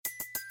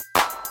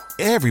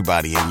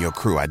Everybody in your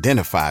crew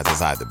identifies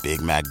as either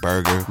Big Mac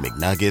Burger,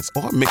 McNuggets,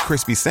 or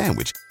McCrispy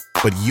Sandwich.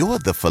 But you're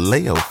the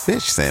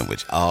Filet-O-Fish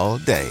Sandwich all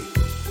day.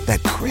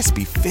 That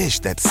crispy fish,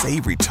 that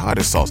savory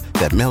tartar sauce,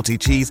 that melty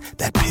cheese,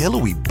 that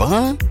pillowy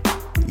bun.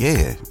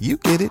 Yeah, you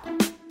get it.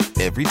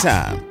 Every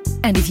time.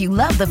 And if you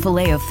love the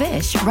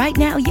Filet-O-Fish, right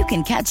now you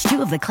can catch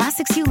two of the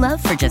classics you love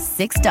for just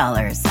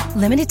 $6.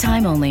 Limited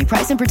time only.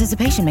 Price and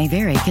participation may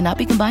vary. Cannot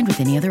be combined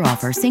with any other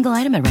offer. Single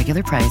item at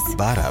regular price.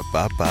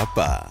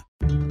 Ba-da-ba-ba-ba.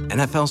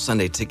 NFL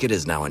Sunday Ticket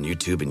is now on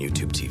YouTube and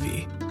YouTube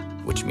TV,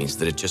 which means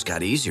that it just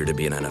got easier to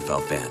be an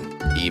NFL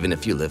fan, even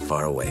if you live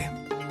far away.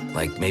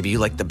 Like maybe you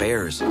like the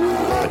Bears,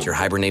 but you're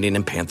hibernating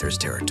in Panthers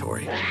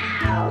territory.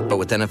 But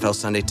with NFL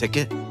Sunday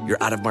Ticket, your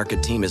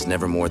out-of-market team is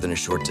never more than a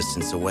short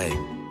distance away.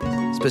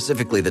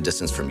 Specifically, the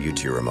distance from you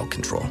to your remote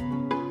control.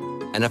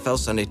 NFL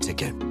Sunday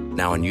Ticket,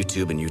 now on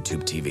YouTube and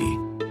YouTube TV.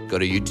 Go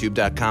to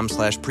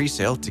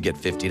youtube.com/presale to get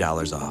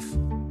 $50 off.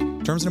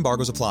 Terms and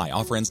embargoes apply.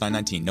 Offer ends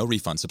 9/19. No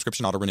refund.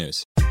 Subscription auto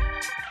renews.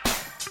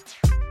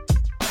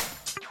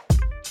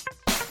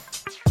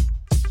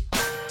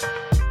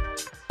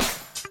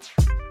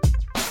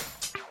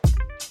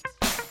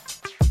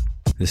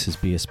 This is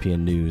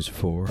BSPN News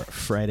for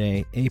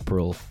Friday,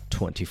 April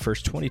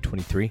 21st,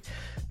 2023.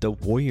 The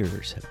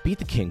Warriors beat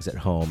the Kings at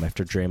home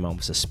after Draymond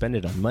was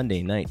suspended on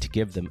Monday night to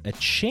give them a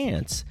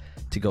chance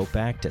to go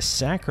back to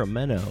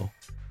Sacramento,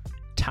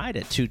 tied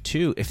at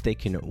 2-2 if they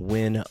can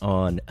win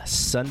on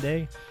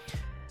Sunday.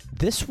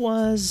 This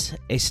was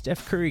a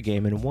Steph Curry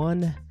game and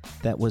one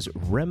that was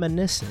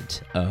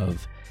reminiscent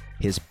of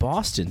his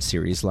Boston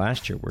series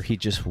last year where he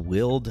just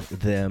willed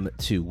them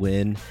to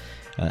win.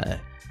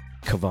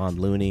 Kevon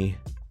Looney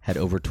had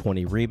over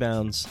 20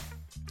 rebounds.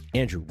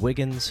 Andrew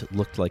Wiggins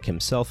looked like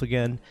himself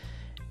again.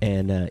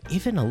 And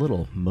even a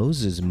little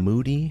Moses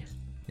Moody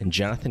and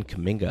Jonathan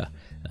Kuminga.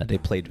 They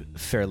played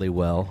fairly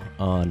well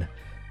on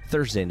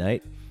Thursday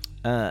night.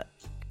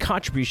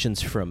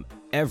 Contributions from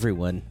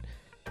everyone.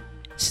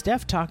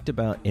 Steph talked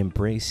about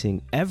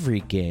embracing every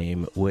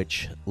game,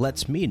 which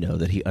lets me know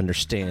that he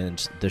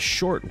understands the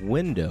short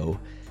window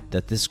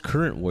that this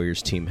current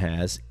Warriors team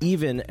has,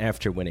 even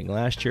after winning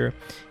last year.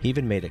 He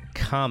even made a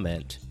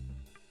comment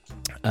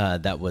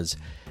that was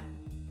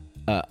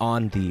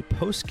on the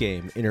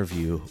post-game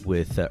interview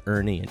with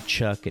Ernie and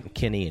Chuck and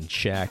Kenny and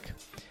Shaq,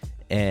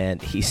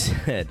 and he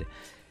said,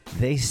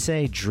 "They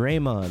say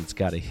Draymond's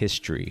got a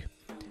history,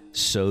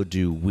 so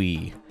do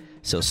we."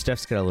 So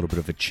Steph's got a little bit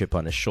of a chip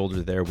on his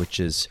shoulder there, which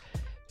is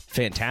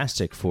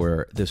fantastic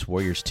for this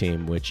Warriors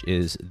team, which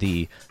is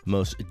the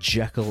most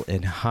Jekyll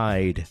and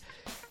Hyde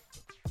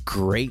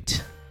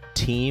great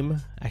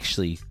team.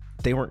 Actually,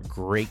 they weren't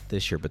great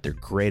this year, but they're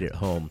great at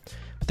home.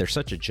 But they're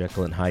such a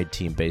Jekyll and Hyde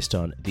team based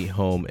on the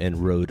home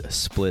and road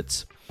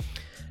splits.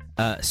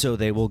 So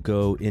they will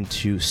go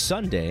into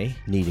Sunday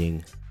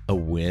needing a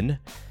win,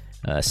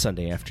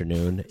 Sunday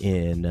afternoon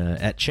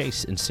at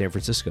Chase in San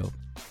Francisco.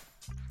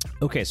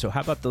 Okay, so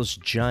how about those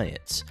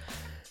Giants?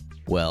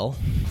 Well,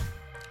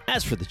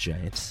 as for the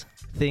Giants,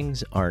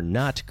 things are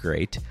not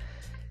great.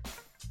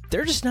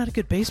 They're just not a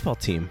good baseball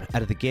team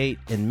out of the gate,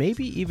 and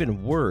maybe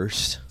even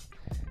worse,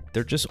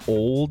 they're just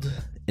old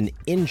and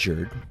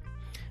injured.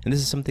 And this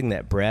is something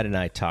that Brad and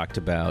I talked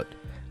about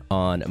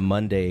on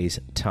Monday's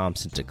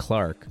Thompson to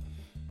Clark.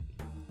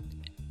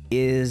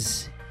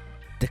 Is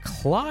the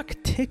clock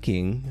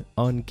ticking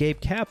on Gabe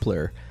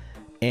Kapler?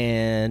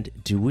 And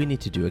do we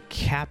need to do a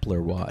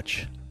Kapler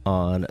watch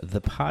on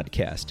the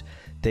podcast?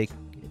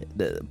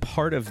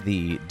 Part of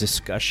the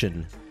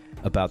discussion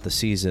about the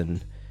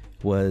season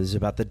was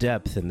about the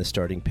depth in the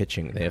starting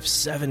pitching. They have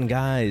 7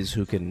 guys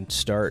who can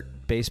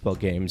start baseball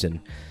games,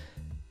 and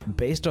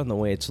based on the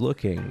way it's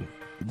looking,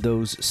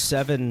 those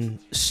 7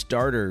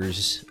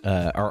 starters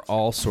are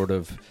all sort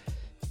of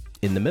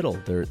in the middle.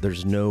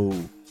 There's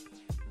no...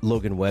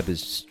 Logan Webb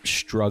has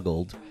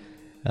struggled.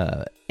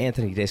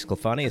 Anthony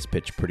DeSclafani has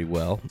pitched pretty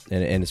well,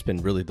 and it's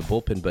been really the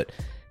bullpen, but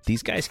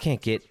these guys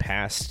can't get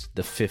past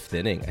the 5th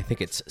inning. I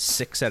think it's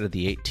 6 out of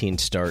the 18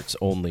 starts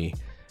only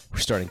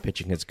starting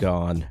pitching has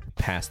gone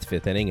past the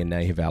 5th inning, and now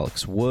you have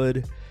Alex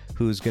Wood,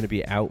 who's going to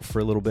be out for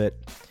a little bit.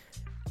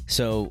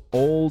 So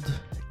old,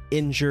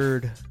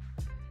 injured,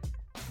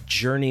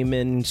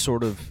 journeyman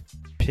sort of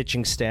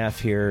pitching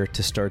staff here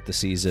to start the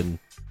season,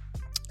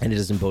 and it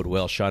doesn't bode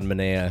well. Sean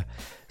Manaea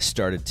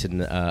started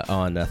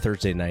on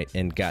Thursday night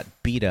and got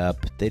beat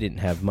up. They didn't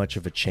have much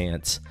of a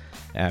chance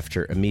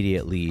after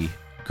immediately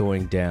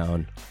going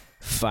down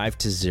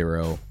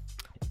 5-0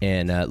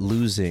 and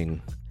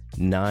losing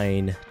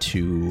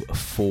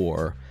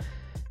 9-4.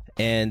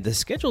 And the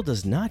schedule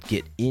does not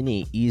get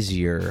any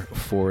easier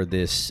for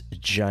this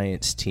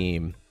Giants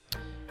team.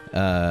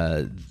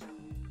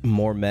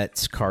 More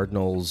Mets,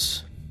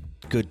 Cardinals,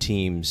 good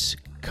teams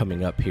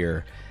coming up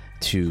here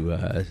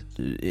to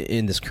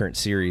in this current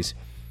series.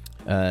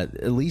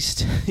 At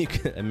least you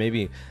can,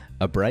 maybe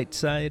a bright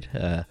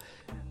side.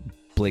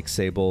 Blake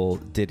Sable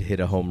did hit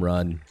a home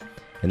run,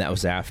 and that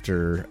was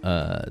after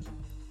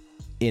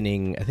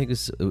inning. I think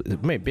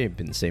it may have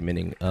been the same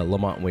inning.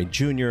 Lamont Wade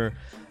Jr.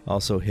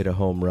 also hit a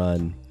home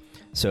run.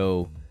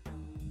 So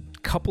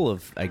couple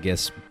of, I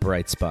guess,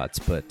 bright spots,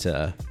 but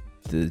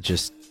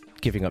just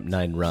giving up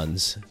 9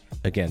 runs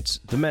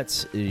against the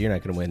Mets, you're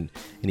not going to win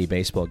any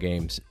baseball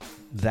games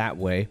that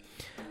way.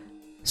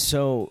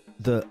 So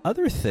the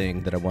other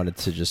thing that I wanted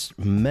to just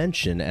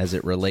mention as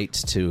it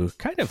relates to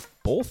kind of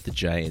both the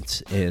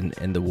Giants and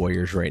the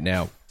Warriors right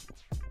now,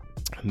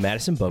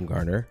 Madison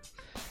Bumgarner,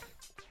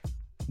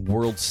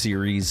 World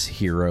Series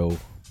hero,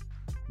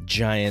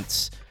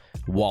 Giants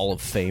Wall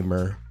of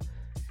Famer.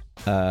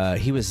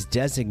 He was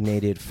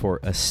designated for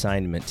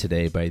assignment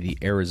today by the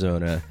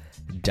Arizona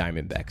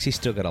Diamondbacks. He's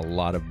still got a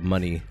lot of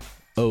money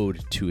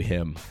owed to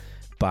him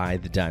by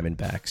the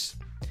Diamondbacks,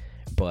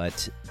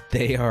 but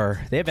they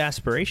have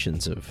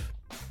aspirations of,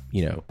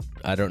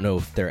 I don't know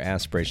if their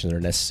aspirations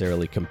are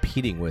necessarily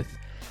competing with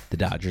the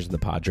Dodgers and the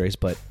Padres,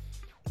 but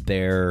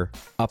they're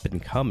up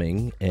and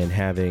coming, and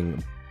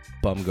having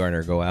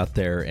Bumgarner go out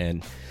there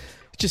and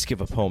just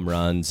give up home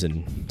runs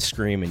and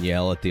scream and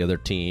yell at the other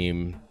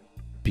team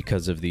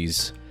because of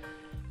these,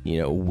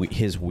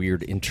 his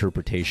weird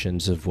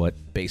interpretations of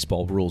what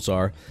baseball rules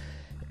are.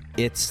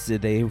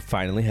 They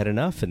finally had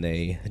enough, and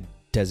they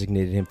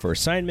designated him for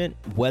assignment.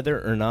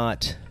 Whether or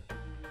not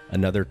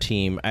another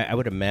team, I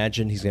would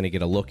imagine he's going to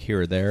get a look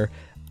here or there.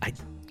 I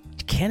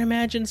can't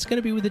imagine it's going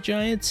to be with the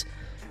Giants,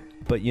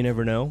 but you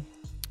never know.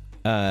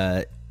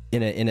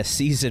 In a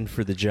season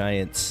for the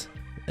Giants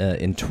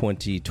in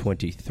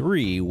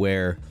 2023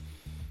 where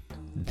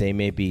they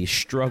may be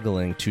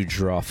struggling to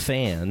draw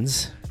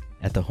fans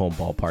at the home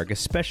ballpark,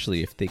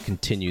 especially if they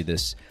continue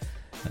this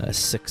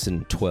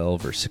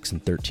 6-12 or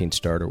 6-13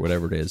 start or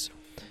whatever it is,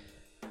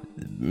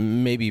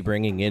 maybe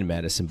bringing in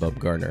Madison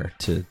Bumgarner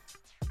to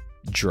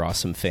draw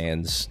some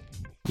fans,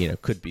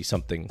 could be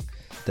something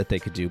that they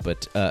could do.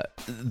 But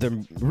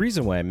the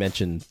reason why I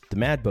mentioned the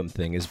Mad Bum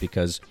thing is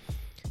because,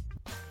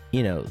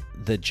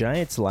 the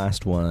Giants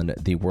last won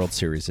the World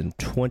Series in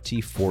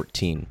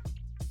 2014.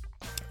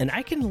 And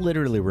I can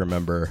literally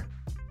remember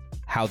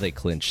how they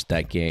clinched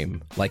that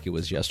game like it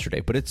was yesterday,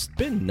 but it's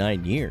been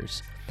 9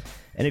 years.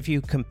 And if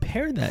you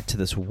compare that to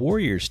this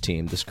Warriors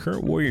team, this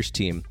current Warriors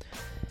team,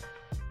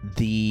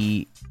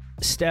 the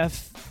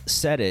Steph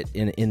said it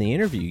in the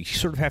interview, you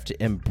sort of have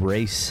to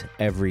embrace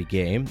every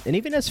game. And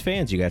even as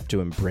fans, you have to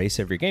embrace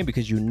every game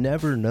because you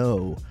never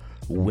know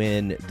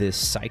when this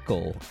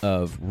cycle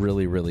of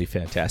really, really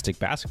fantastic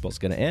basketball is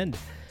going to end.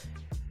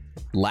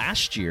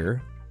 Last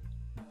year,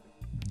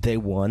 they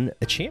won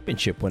a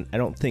championship when I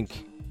don't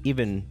think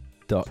even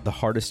the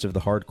hardest of the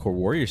hardcore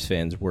Warriors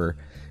fans were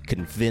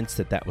convinced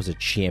that was a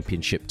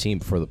championship team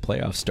before the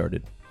playoffs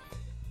started.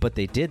 But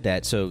they did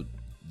that, so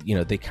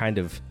they kind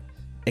of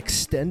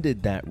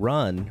extended that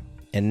run,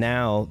 and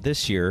now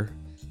this year,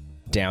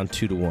 down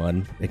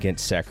 2-1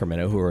 against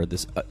Sacramento, who are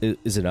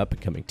is an up and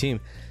coming team.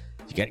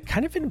 You got to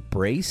kind of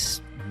embrace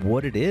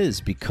what it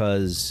is,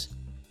 because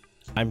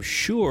I'm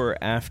sure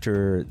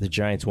after the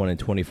Giants won in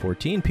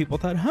 2014, people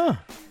thought,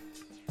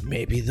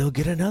 maybe they'll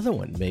get another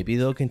one. Maybe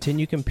they'll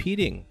continue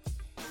competing.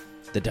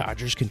 The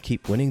Dodgers can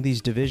keep winning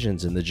these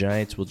divisions, and the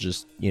Giants will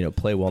just,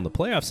 play well in the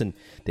playoffs. And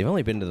they've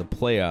only been to the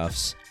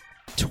playoffs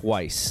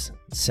twice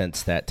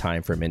since that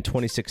time frame. In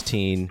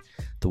 2016,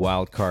 the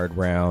wild card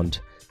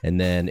round,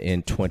 and then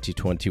in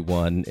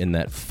 2021 in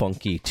that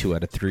funky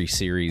 2-out-of-3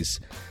 series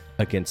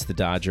against the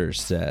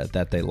Dodgers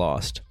that they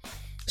lost.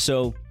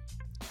 So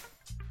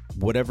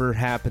whatever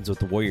happens with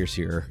the Warriors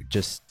here,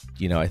 just,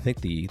 I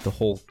think the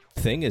whole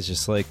thing is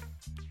just like,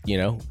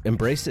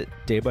 embrace it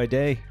day by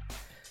day,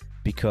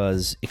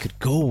 because it could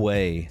go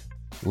away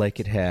like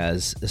it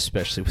has,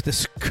 especially with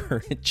this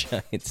current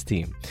Giants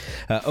team.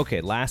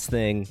 Okay, last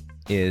thing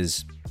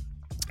is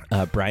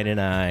Brian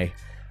and I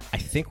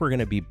think we're going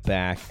to be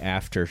back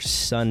after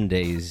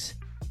Sunday's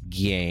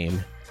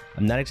game.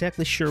 I'm not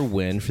exactly sure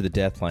when for the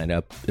death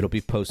lineup. It'll be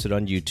posted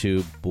on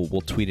YouTube. We'll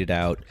tweet it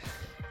out.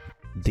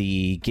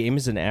 The game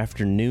is an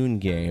afternoon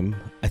game.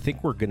 I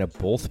think we're going to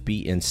both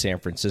be in San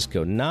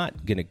Francisco.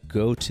 Not going to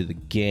go to the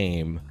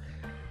game,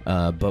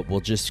 but we'll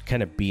just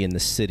kind of be in the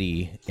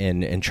city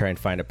and try and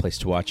find a place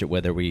to watch it,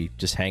 whether we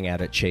just hang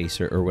out at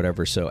Chase or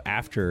whatever. So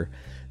after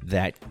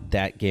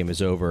that game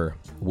is over,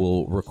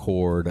 we'll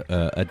record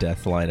a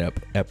death lineup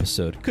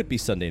episode. Could be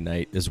Sunday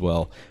night as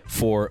well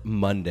for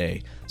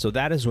Monday. So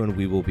that is when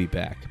we will be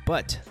back.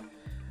 But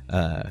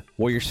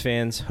Warriors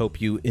fans, hope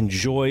you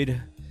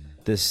enjoyed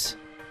this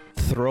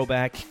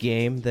throwback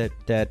game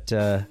that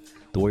the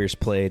Warriors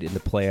played in the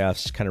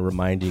playoffs, kind of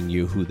reminding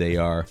you who they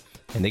are.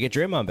 And they get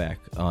Draymond back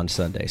on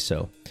Sunday.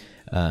 So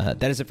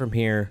that is it from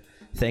here.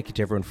 Thank you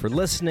to everyone for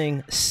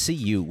listening. See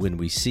you when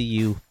we see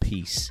you.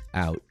 Peace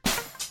out.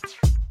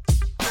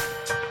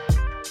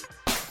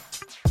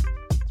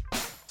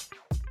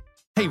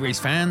 Hey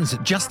race fans,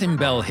 Justin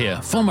Bell here,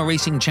 former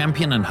racing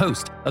champion and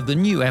host of the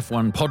new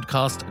F1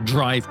 podcast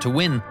Drive to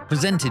Win,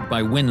 presented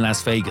by Win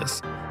Las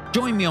Vegas.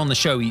 Join me on the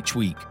show each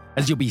week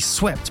as you'll be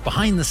swept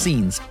behind the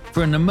scenes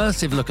for an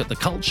immersive look at the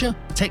culture,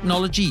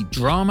 technology,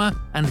 drama,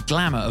 and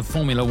glamour of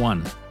Formula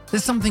One.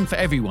 There's something for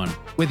everyone,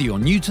 whether you're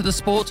new to the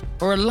sport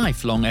or a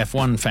lifelong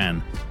F1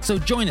 fan. So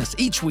join us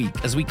each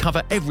week as we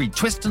cover every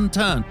twist and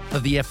turn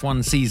of the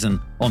F1 season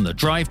on the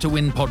Drive to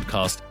Win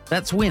podcast.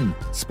 That's Win,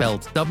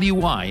 spelled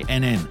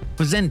W-Y-N-N,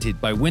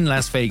 presented by Win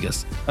Las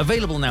Vegas.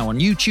 Available now on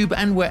YouTube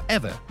and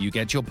wherever you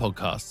get your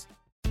podcasts.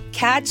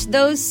 Catch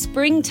those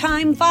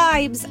springtime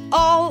vibes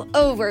all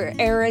over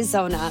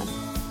Arizona.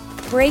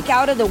 Break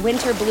out of the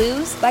winter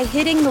blues by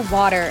hitting the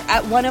water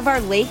at one of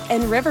our lake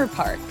and river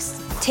parks.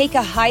 Take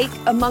a hike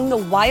among the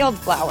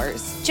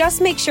wildflowers.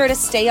 Just make sure to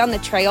stay on the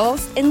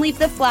trails and leave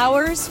the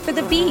flowers for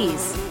the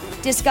bees.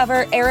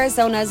 Discover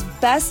Arizona's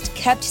best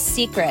kept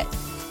secret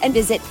and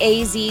visit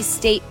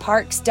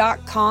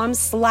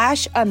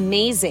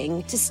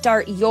azstateparks.com/amazing to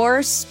start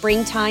your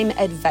springtime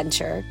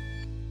adventure.